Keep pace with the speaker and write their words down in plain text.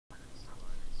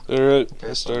Alright, Okay,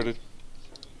 I started.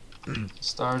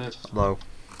 Started. Hello.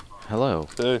 Hello.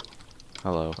 Hey.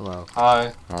 Hello. Hello.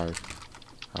 Hi. Hi.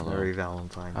 Hello. Merry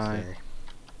Valentine's Hi. Day.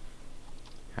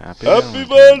 Happy Valentine's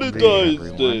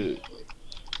Valentine's Day, Day!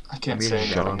 I I'm can't eating say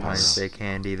Shut up, Valentine's Tyler. Day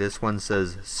candy. This one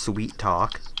says Sweet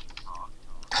Talk.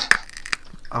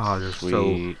 Oh, they're so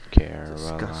Sweet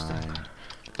disgusting. Caroline.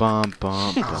 Bum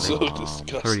bum bum. So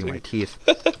hurting my disgusting. teeth.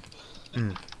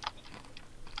 Mm.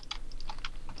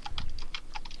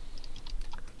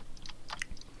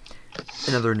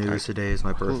 In other news, today is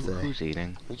my birthday. Who's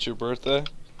eating? It's your birthday?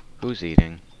 Who's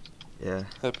eating? Yeah,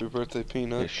 Happy birthday,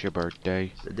 Peanut. It's your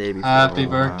birthday. the day before. Happy Oh,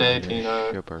 birthday, wow, Peanut.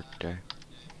 It's your birthday.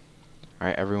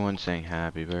 Alright, everyone saying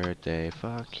happy birthday.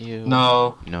 Fuck you.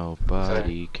 No.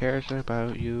 Nobody cares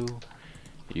about you.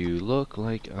 You look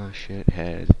like a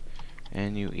shithead.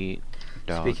 And you eat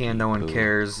doggy Speaking of no one poo.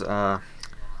 cares,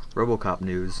 RoboCop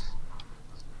news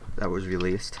that was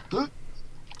released.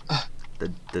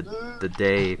 The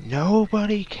day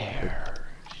Nobody cares.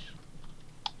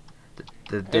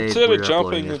 the day Instead we're of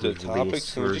uploading jumping this into was topics,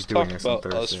 released. can we We're just doing talk this on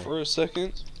about us Thursday. for a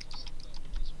second?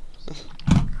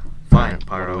 Fine, Alright,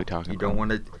 Pyro. what are we talking You don't about?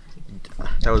 want to.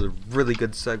 That was a really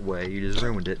good segue. You just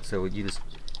ruined it. So you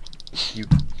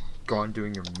go on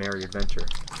doing your merry adventure.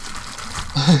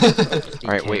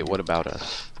 Alright, wait, what about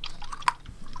us?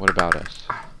 What about us?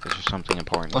 Is there something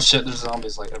important? Oh shit, there's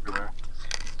zombies like everywhere.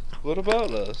 What about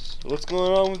us? What's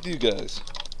going on with you guys?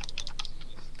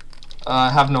 I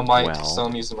have no mic, Well. so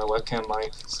I'm using my webcam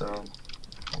mic, so...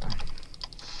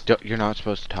 You're not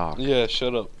supposed to talk. Yeah,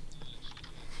 shut up.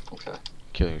 Okay.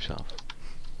 Kill yourself.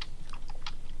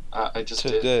 I just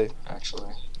did, Today.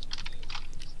 actually.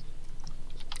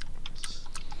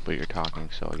 But you're talking,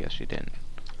 so I guess you didn't.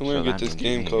 I'm So gonna get that this means you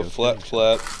game need to called go Flap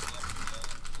kill Flap.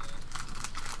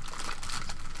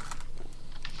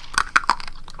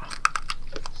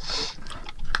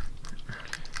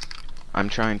 I'm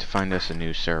trying to find us a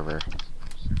new server.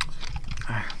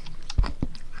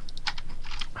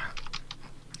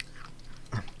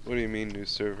 What do you mean, new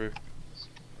server?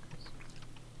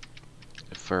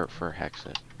 For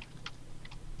Hexit.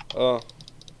 Oh.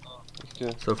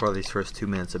 Okay. So far, these first 2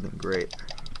 minutes have been great.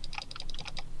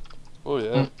 Oh,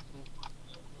 yeah.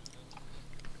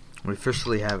 We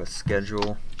officially have a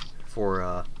schedule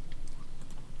for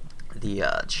the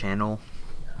channel.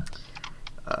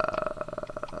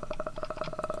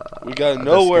 We got the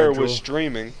nowhere schedule. with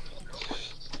streaming.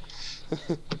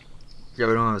 Yeah,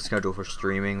 we don't have a schedule for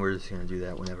streaming. We're just gonna do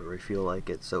that whenever we feel like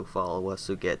it. So follow us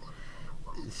to get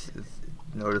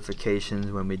notifications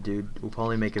when we do. We'll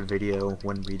probably make a video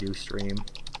when we do stream.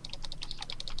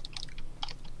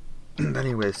 But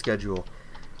anyway, schedule.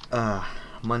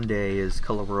 Monday is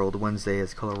Color World. Wednesday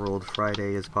is Color World.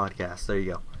 Friday is podcast. There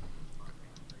you go.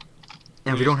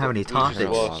 And if we don't have any We just topics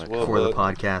lost what, for the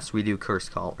but- podcast, we do curse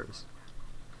callers.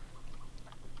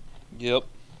 Yep.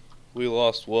 We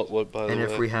lost what by the And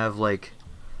way. if we have like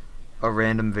a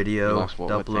random We video lost to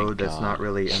what, upload thank that's God. not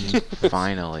really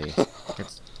Finally.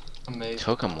 it's Amazing.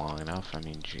 Took him long enough. I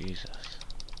mean, Jesus.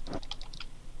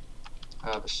 I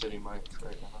have a shitty mic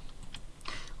right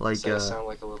now. like So I sound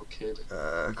like a little kid.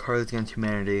 Cards Against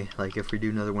Humanity. Like if we do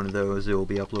another one of those, it will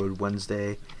be uploaded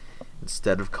Wednesday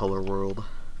instead of Color World.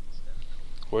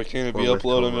 Why can't it Or be with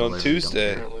uploaded Color on World,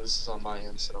 Tuesday? Apparently this is on my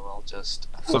end, so I'll just...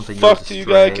 The Something fuck goes do you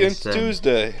got astray, against then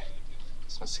Tuesday?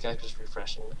 So my Skype is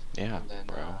refreshing. Yeah, And then,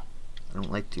 bro. I don't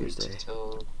like wait Tuesday.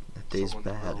 till That day's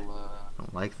someone bad. will, I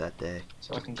don't like that day.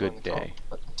 so I can Good join the call. day.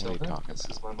 But What until are you then, talking this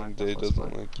is my mic. Day Let's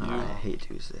doesn't play. like you. I hate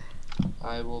Tuesday.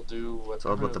 I will do what It's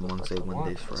all about the Wednesday,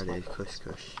 Mondays, Fridays, kush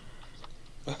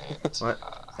kush. What?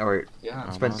 Alright, Yeah,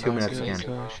 spend 2 minutes again.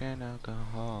 Kush and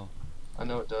alcohol. I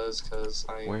know it does because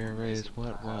I. Where am is amazing. what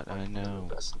have, I like, one of know?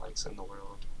 the best mics in the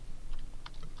world.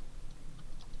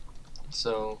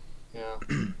 So yeah.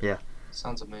 Yeah.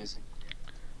 Sounds amazing.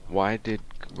 Why did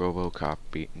RoboCop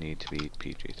need to be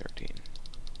PG-13?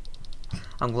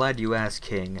 I'm glad you asked,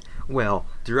 King. Well,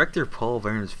 director Paul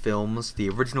Verhoeven's films, the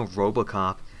original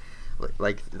RoboCop,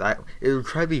 like that, it would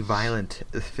try to be violent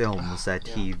films that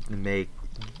he make.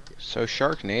 So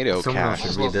Sharknado Someone else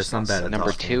cast should read this. I'm bad at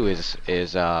number talking. 2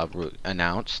 is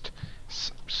announced.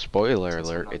 Spoiler Since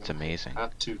I'm alert! not It's gonna amazing.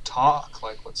 Have to talk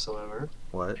like whatsoever,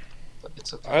 What? but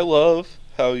it's okay. I love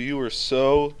how you were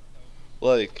so,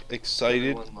 like,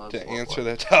 excited Everyone loves to what. answer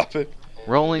that topic. And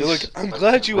Rolling You're like, S- I'm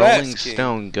glad you Rolling asked, King.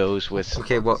 Stone goes with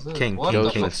Okay, well, What? King, What King, the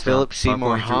King, fuck? stop. Philip Stop Seymour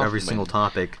going through every Hoffman. single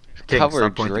topic. King, Cover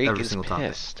stop going through Drake every is single topic.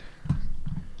 pissed.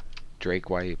 Drake,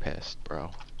 why are you pissed,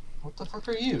 bro? What the fuck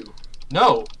are you?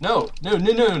 No, no, no,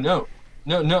 no, no, no.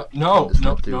 No, no, I no, just no,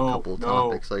 went through no, a couple of no,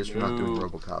 topics. At least we're not doing no.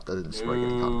 RoboCop. That didn't strike any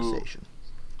No. conversation.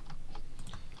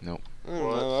 Nope. I don't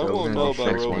What? know. I So won't we're know gonna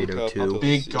about go RoboCop. Sharknado 2. until I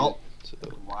Big see it, gulp. so.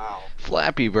 Wow.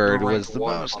 Flappy Bird rank was the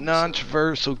one most on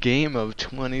controversial game of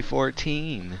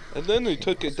 2014. And then they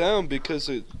took it down because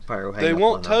Pyro, hang they up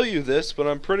won't on tell you this, but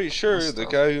I'm pretty sure Yes, the though.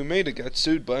 guy who made it got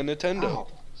sued by Nintendo. Ow.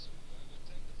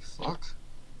 Fuck.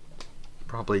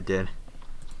 Probably did.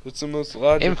 It's the most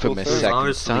logical Infamous thing. Second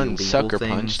Second Son Son illegal Sucker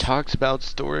things. Punch talks about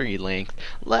story length,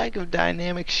 lack of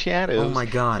dynamic shadows, Oh my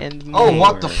god. and Oh, more.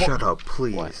 what the fuck? Shut up,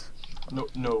 please. What?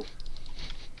 No.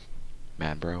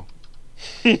 Mad bro.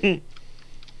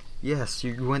 Yes,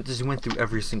 you just went through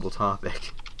every single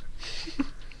topic.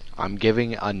 I'm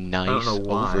giving a nice know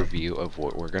why. overview of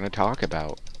what we're gonna talk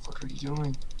about. What are you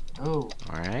doing? No.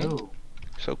 Alright? No.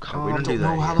 So No, calm. we don't do don't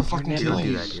that know how here. to fucking We kill don't do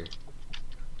you. that here.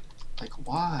 Like,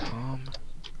 why? Calm.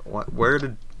 What? Where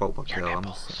did Boba Your go?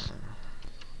 nipples.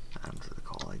 I'm to the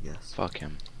call, I guess. Fuck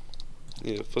him.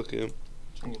 Yeah, fuck him.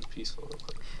 Trying to get peaceful real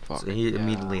quick. Fuck. So he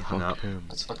immediately hung Fuck up. him.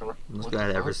 That's fucking right. Let's What go the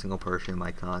add every fuck? single person in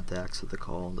my contacts with the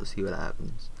call to see what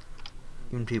happens.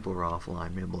 Even people are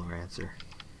offline, maybe they'll answer.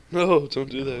 No, don't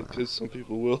do that, because some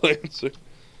people will answer.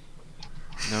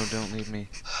 No, don't leave me.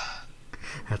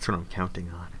 That's what I'm counting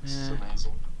on. This is Eh,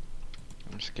 amazing.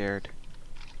 I'm scared.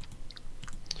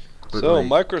 But, So,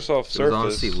 like, Microsoft it was Surface.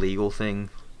 honestly a legal thing.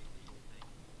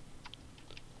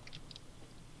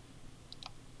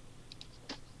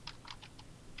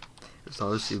 It's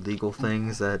obviously legal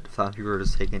things that Flappy Bird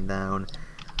is taken down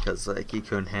because like he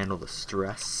couldn't handle the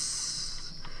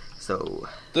stress. So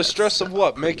The stress of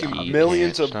what? pretty Making obvious.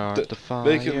 millions of Start the fire.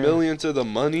 making millions of the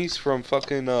monies from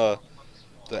fucking the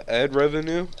ad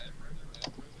revenue.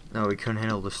 No, he couldn't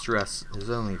handle the stress. There's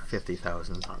only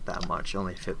 50,000. It's not that much.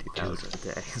 Only 50,000 a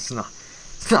day. It's not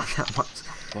that much.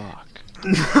 Fuck.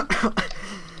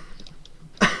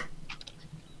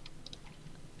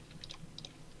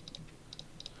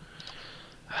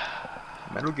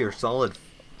 Metal Gear Solid,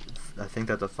 I think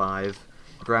that's a 5.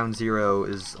 Ground Zero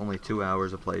is only 2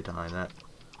 hours of playtime.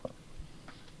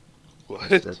 What?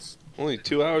 That's Only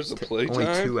 2 hours of playtime?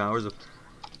 only 2 hours of.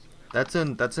 That's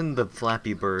in the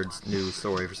Flappy Bird's news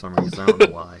story for some reason. I don't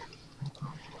know why.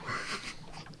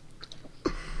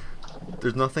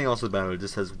 There's nothing else about it. It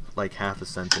just has like half a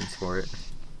sentence for it.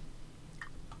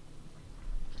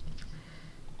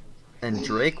 And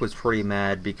Drake was pretty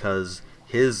mad because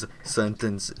his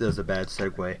sentence is a bad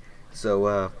segue.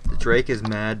 So Drake is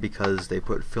mad because they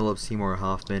put Philip Seymour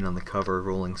Hoffman on the cover of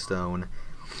Rolling Stone.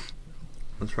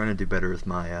 I'm trying to do better with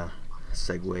my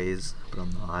segues, but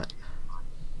I'm not.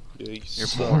 Yeah, you You're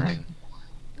suck. boring.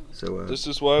 So This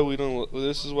is why we don't.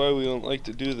 This is why we don't like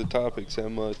to do the topics that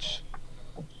much,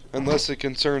 unless it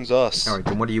concerns us. all right,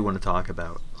 then what do you want to talk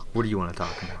about? What do you want to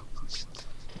talk about?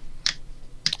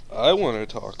 I want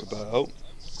to talk about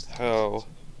how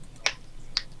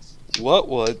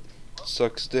what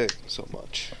sucks dick so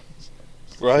much,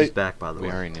 He's right? back, by the We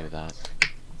way. already knew that.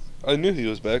 I knew he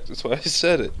was back. That's why I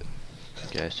said it.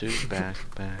 Guess who's back.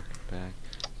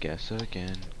 Guess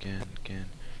again.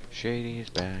 Shady is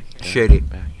back. Shady.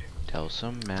 Back. Tell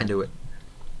some man. I do it.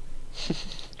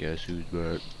 Guess who's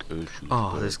back. Guess who's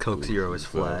Oh, back. this Coke Guess Zero who's is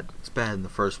flat. It's bad in the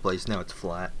first place. Now it's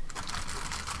flat.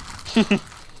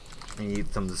 I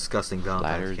need some disgusting back. compounds.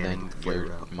 Flatter Can't than get the flavor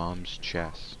your out. mom's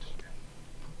chest.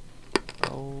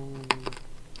 Oh,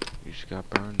 you just got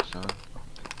burned, son.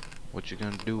 What you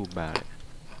gonna do about it?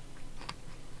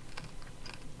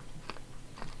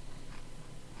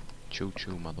 Choo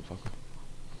choo, motherfucker.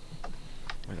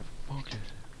 Where the fuck is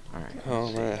it? Alright.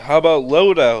 Oh man, how about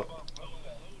Loadout?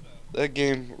 That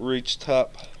game reached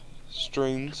top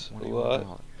strings a lot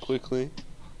 $21. quickly.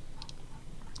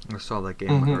 I saw that game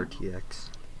Mhm. on RTX.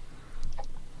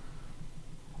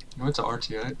 You went to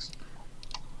RTX?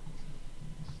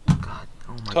 God,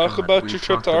 oh my Talk God. about we your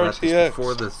trip talked to about this RTX.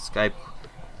 before the Skype.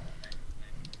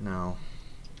 No,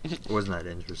 it wasn't that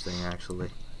interesting actually.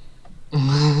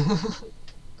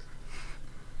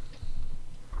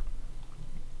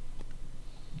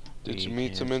 Did you We meet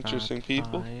can't some stop interesting the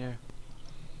people? fire.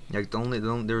 Like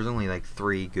there was only like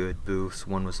 3 good booths.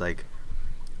 One was like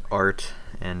art,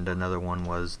 and another one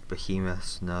was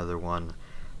Behemoths. Another one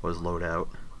was Loadout.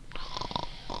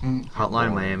 Hotline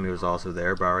boring. Miami was also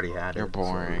there, but I already had You're it. So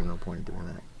boring. there's no point in doing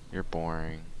that. You're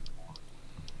boring.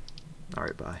 All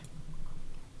right, bye.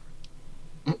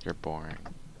 You're boring.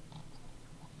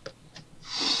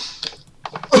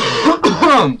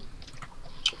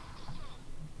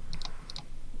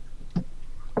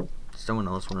 Someone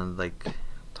else want to like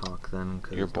talk then?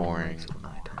 Cause You're no one boring. likes it when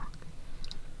I talk.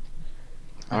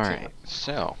 Alright,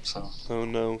 so, So, Oh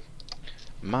no.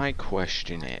 my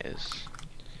question is,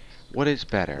 what is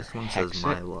better? This one Hex says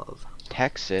my it, love.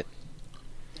 Tex it,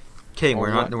 King, Or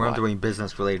we're not what? doing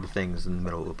business related things in the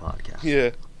middle of the podcast. Yeah.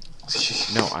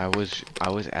 No, I was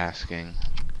asking.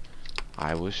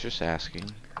 I was just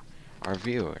asking our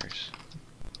viewers.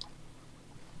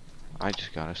 I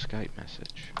just got a Skype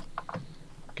message.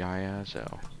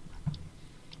 Gaiazo.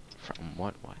 From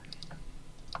what?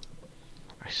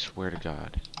 I swear to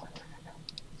God.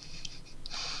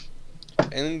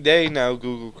 Any day now,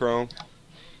 Google Chrome.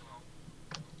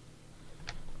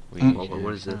 We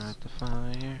What is just this? got the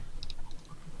fire.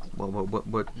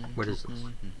 What is this?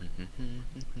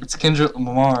 It's Kendrick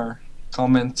Lamar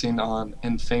commenting on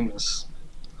Infamous.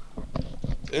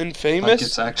 Infamous? Like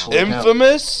it's actually him.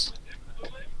 Infamous?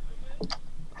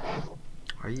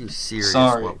 Are you serious?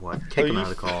 Sorry. What? Kick Are him you out of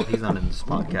the call. He's not in this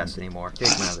podcast anymore. Kick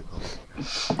him out of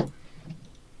the call.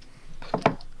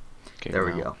 Kick There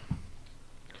him we out.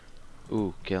 go.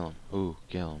 Ooh, kill him. Ooh,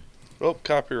 kill him. Oh,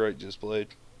 copyright just played.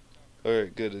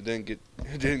 Alright, good. It didn't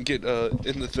get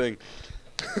in the thing.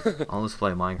 I'll just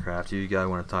play Minecraft. Do you guys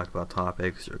want to talk about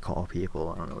topics or call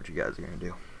people? I don't know what you guys are gonna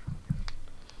do.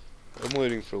 I'm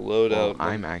waiting for loadout. Well,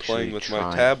 I'm I'm actually playing with my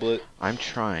trying. tablet. I'm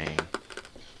trying.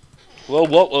 Well,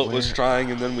 what was Where- trying,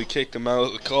 and then we kicked him out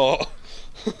of the call.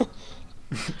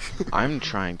 I'm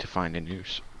trying to find a new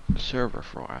server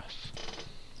for us.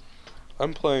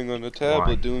 I'm playing on a tablet,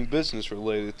 Why? doing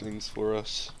business-related things for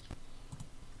us.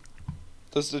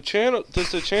 Does the channel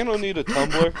need a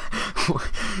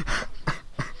Tumblr?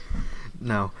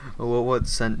 No. Well, what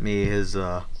sent me his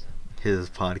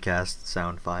podcast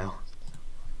sound file?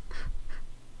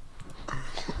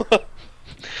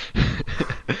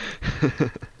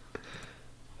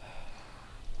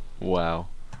 Wow.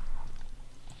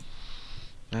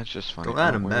 That's just funny. Go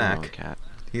add Oh, him where are you back. going, Cat?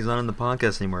 He's not in the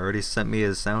podcast anymore. Already sent me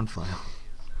his sound file.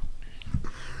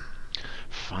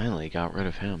 Finally got rid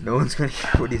of him. No one's gonna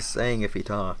hear what he's saying if he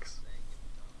talks.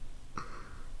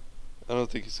 I don't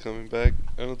think he's coming back.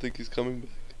 I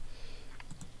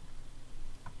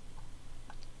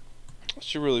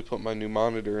should really put my new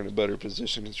monitor in a better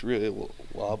position. It's really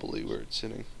wobbly where it's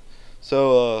sitting.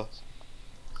 So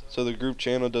the group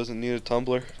channel doesn't need a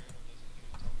Tumblr?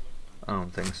 I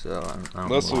don't think so. I don't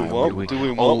Unless we know why want, would. do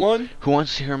we want one? Who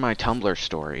wants to hear my Tumblr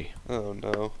story? Oh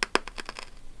no.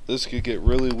 This could get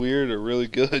really weird or really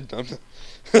good. I'm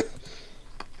not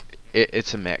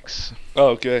It's a mix. Oh,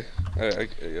 okay. I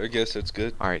guess that's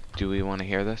good. Alright, do we want to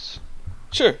hear this?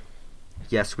 Sure.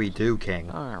 Yes, we do, King.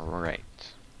 Alright.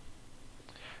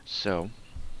 So,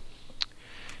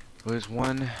 it was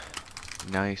one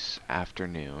nice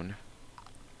afternoon.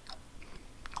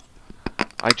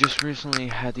 I just recently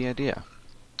had the idea.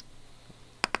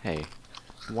 Hey,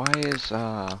 why is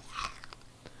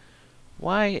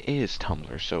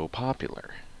Tumblr so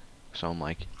popular? So I'm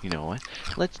like, you know what?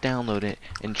 Let's download it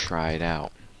and try it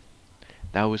out.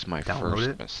 That was my Download first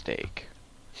it? mistake. ...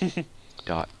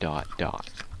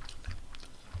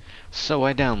 So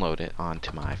I download it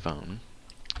onto my phone.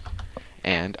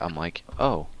 And I'm like,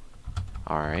 oh,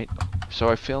 alright. So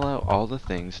I fill out all the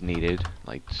things needed,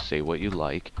 like say what you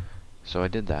like. So I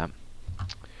did that.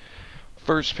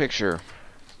 First picture.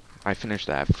 I finished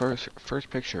that. First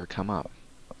picture come up.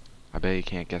 I bet you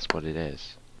can't guess what it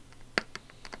is.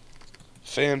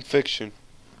 Fan fiction.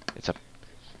 It's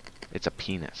a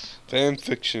penis. Fan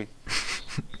fiction.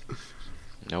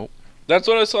 Nope. That's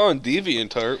what I saw on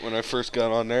DeviantArt when I first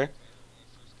got on there.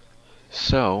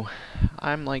 So,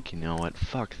 I'm like, you know what,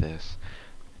 fuck this.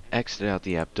 Exited out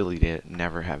the app, deleted it,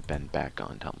 never have been back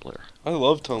on Tumblr. I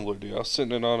love Tumblr, dude. I was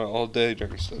sitting on it all day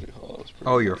during study hall. It was pretty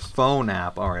Oh, your nice. phone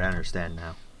app. Alright, I understand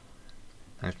now.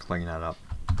 Thanks for clearing that up.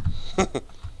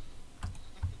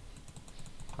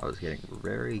 I was getting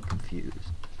very confused.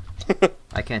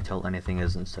 I can't tell anything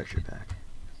is in texture pack.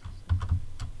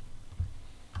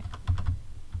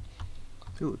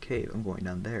 Ooh, a cave. I'm going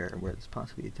down there where there's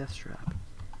possibly a death trap.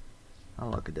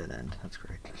 I'll look a dead end. That's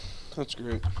great. That's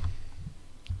great.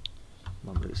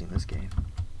 I'm losing this game.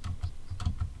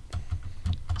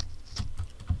 Is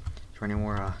there any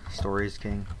more stories,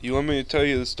 King? You want me to tell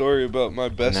you the story about my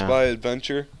Best No. Buy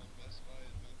adventure?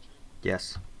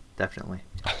 Yes, definitely.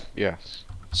 Yes.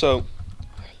 So,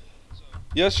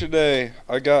 yesterday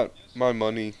I got my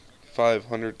money,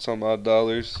 $500 some odd.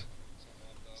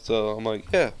 So I'm like,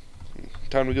 yeah,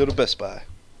 time to go to Best Buy.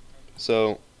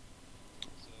 So,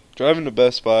 driving to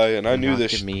Best Buy, and I knew Not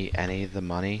this. give me any of the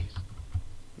money,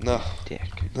 No, dick.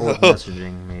 Well,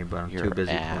 messaging me, but I'm Your too busy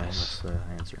playing ass. with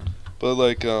answering. but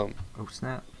like Oh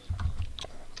snap!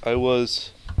 I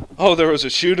was. Oh, there was a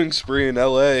shooting spree in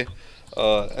L.A.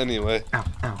 Anyway, Ow!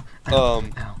 Ow! Ow!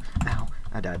 Um. Ow! Ow!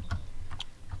 I died.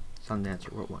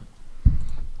 Sundancer, what one?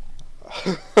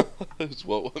 It's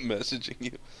what messaging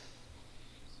you.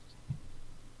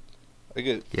 I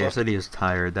get Yeah, he said he was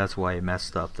tired. That's why he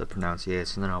messed up the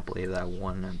pronunciation. Then I'll believe that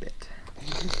one a bit.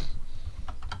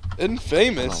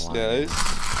 infamous, I'm a liar. guys.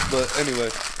 But anyway,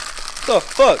 the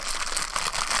fuck?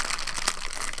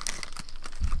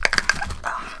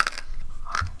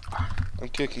 I'm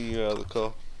kicking you out of the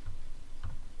call.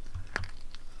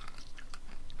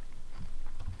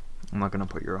 I'm not gonna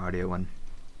put your audio in.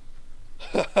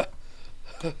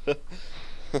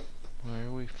 Why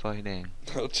are we fighting?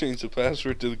 I'll change the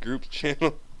password to the group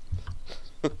channel.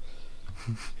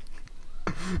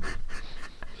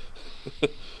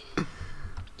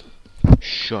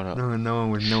 Shut up. No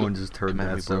one just heard Come at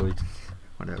that, me, so bro.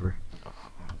 whatever.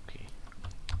 Okay.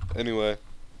 Anyway,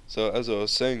 so as I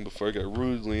was saying before I got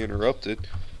rudely interrupted,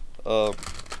 I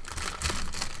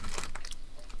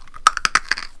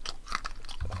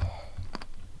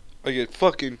get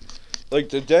fucking, like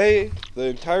the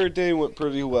entire day went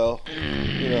pretty well.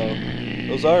 You know,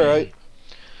 it was alright.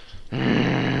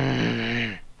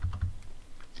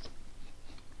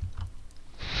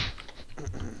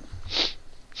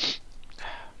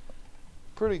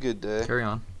 Pretty good day, Carry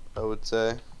on. I would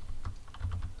say.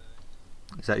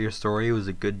 Is that your story? It was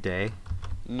a good day.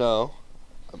 No.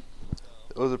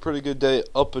 It was a pretty good day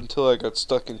up until I got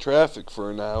stuck in traffic for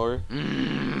an hour.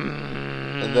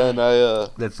 And then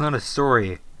That's not a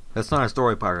story. That's not a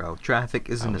story, Pyro. Traffic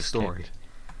isn't a was story. kicked.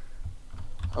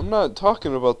 I'm not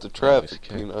talking about the was traffic,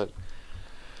 kicked. Peanut.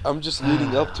 I'm just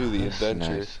leading up to the This is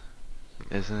adventure. nice.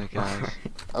 Isn't it, guys?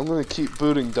 I'm gonna keep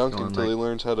booting Duncan Going until he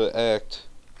learns how to act.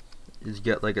 You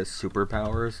get like a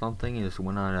superpower or something. You just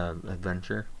went on an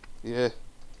adventure. Yeah.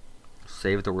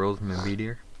 Save the world from a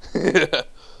meteor. Yeah.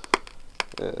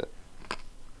 Yeah.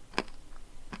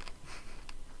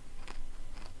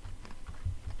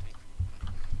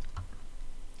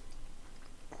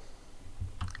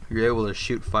 You're able to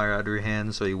shoot fire out of your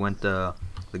hands, so you went to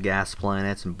the gas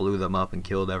planets and blew them up and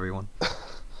killed everyone.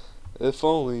 If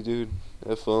only, dude.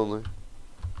 If only.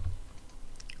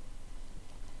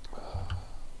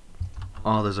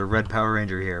 Oh, there's a red Power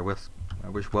Ranger here. I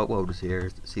wish Wutwo was here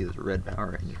to see this red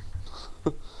Power Ranger.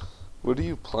 What are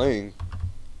you playing?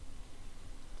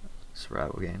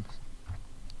 Survival games,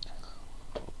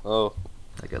 Oh,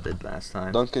 like I did last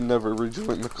time. Duncan never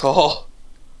rejoined the call.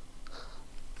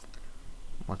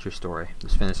 What's your story?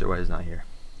 Just finish it while he's not here.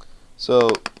 So,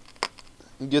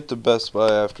 you get to Best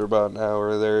Buy after about an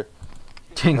hour there.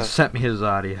 King sent me his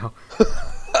audio.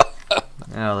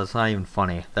 No, that's not even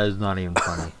funny. That is not even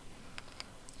funny.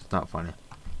 It's not funny.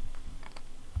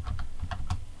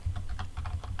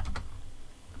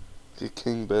 Get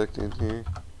King back in here.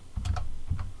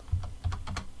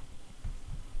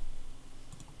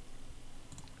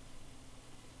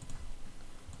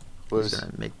 What He's is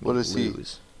gonna make me what is he?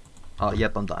 lose. Oh,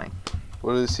 yep, I'm dying.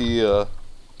 What is he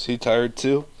tired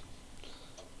too?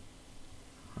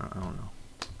 I don't know.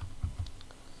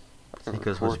 I gotta think it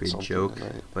was supposed to be a record joke, something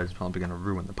tonight. but it's probably gonna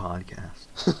ruin the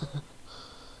podcast.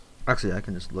 Actually, I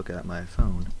can just look at my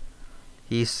phone.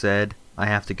 He said, I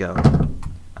have to go.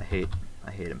 I hate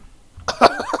him.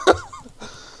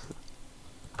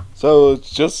 So it's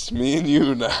just me and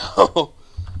you now.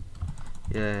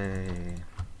 Yay.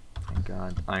 Thank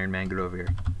God. Iron Man, get over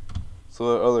here. So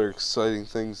what other exciting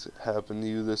things happened to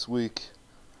you this week?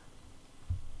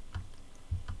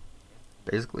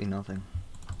 Basically nothing.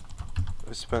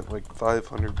 I spent like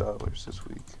 $500 this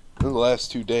week. In the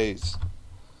last 2 days.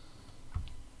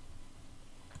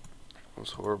 It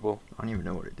was horrible. I don't even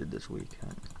know what I did this week.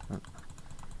 I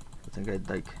think I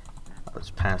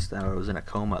was passed out. I was in a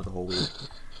coma the whole week.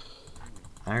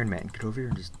 Iron Man, get over here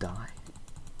and just die.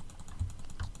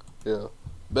 Yeah.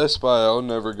 Best Buy, I'll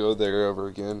never go there ever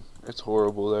again. It's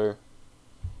horrible there.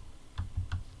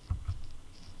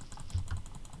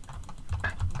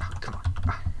 Oh, come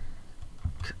on.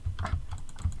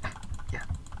 Yeah.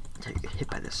 Yeah, you get hit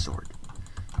by this sword.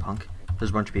 Punk. There's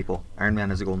a bunch of people. Iron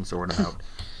Man has a golden sword. I'm out.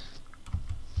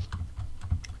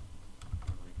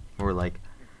 Or like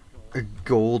a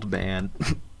gold man.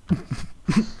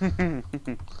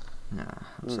 Nah,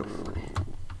 I'm so funny.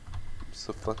 I'm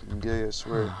so fucking gay, I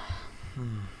swear.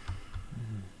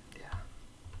 Yeah.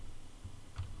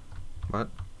 What?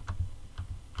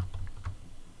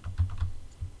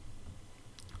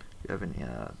 You have any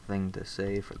thing to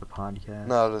say for the podcast?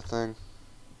 Not a thing.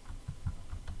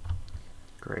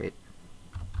 Great.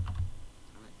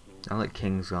 Now that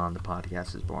King's gone, the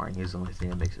podcast is boring. He's the only thing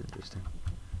that makes it interesting.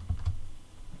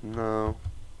 No.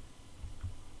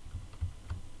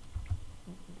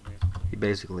 He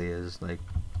basically is, like,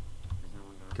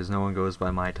 because no one goes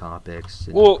by my topics.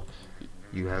 And Well,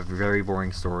 you have very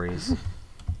boring stories.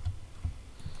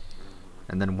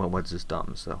 And then what's just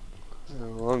dumb, so.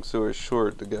 Long story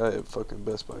short, the guy at fucking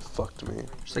Best Buy fucked me.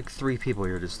 There's like 3 people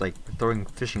here just like throwing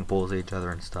fishing poles at each other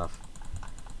and stuff.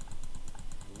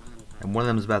 And one of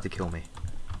them is about to kill me.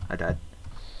 I died.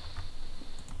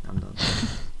 I'm done.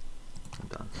 I'm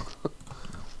done.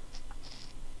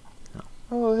 No.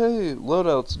 Oh, hey,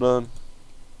 loadout's done.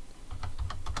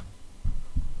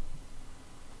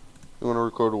 You want to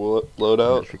record a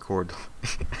loadout? Let's record.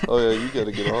 Oh yeah, you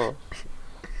gotta get off.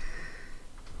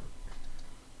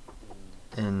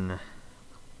 And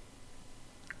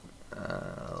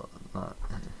not.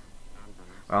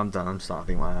 I'm done. I'm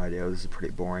stopping my audio. This is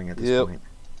pretty boring at this Yep. point.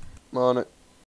 I'm on it.